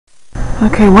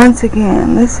Okay, once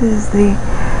again, this is the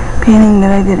painting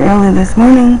that I did earlier this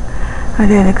morning. I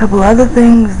did a couple other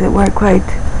things that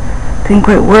didn't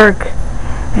quite work,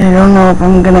 and I don't know if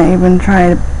I'm gonna even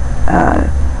try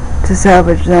to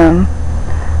salvage them.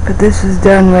 But this was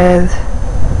done with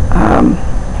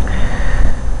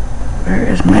where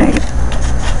is my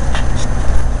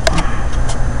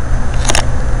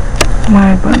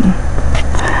button?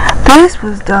 This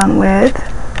was done with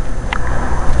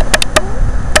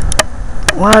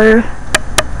water.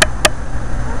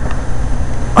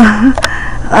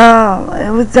 It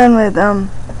was done with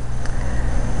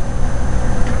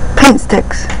paint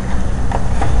sticks.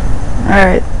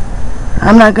 Alright,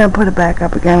 I'm not going to put it back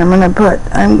up again.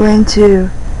 I'm going to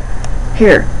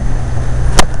here.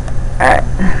 Alright.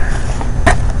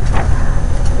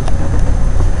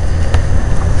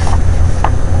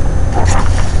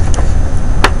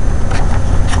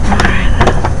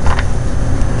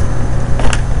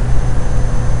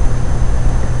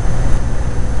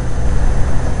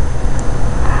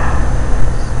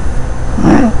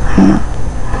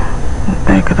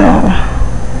 Back of that.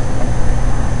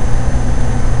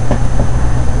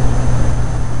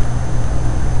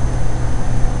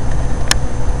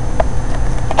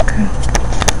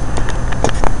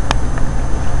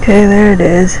 Okay, there it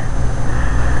is.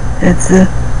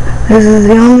 This is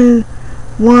the only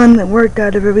one that worked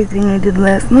out of everything I did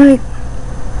last night.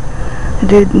 I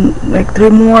did like 3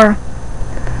 more,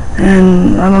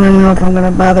 and I don't even know if I'm going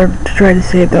to bother to try to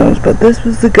save those, but this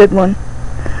was the good one.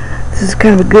 This is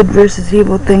kind of a good versus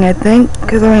evil thing, I think,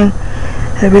 because I mean,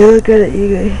 if you look at it,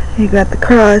 you got the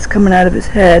cross coming out of his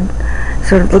head,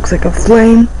 sort of looks like a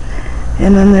flame,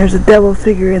 and then there's a devil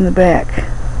figure in the back.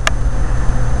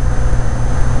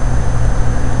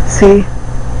 See?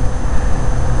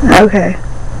 Okay.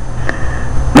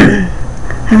 I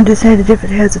haven't decided if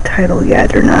it has a title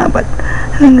yet or not, but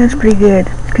I think that's pretty good,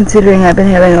 considering I've been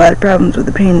having a lot of problems with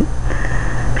the painting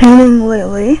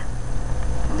lately.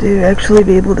 To actually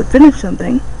be able to finish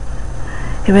something,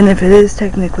 even if it is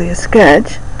technically a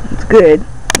sketch, it's good.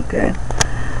 Okay.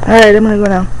 Alright, I'm gonna go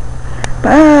now.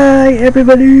 Bye,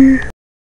 everybody.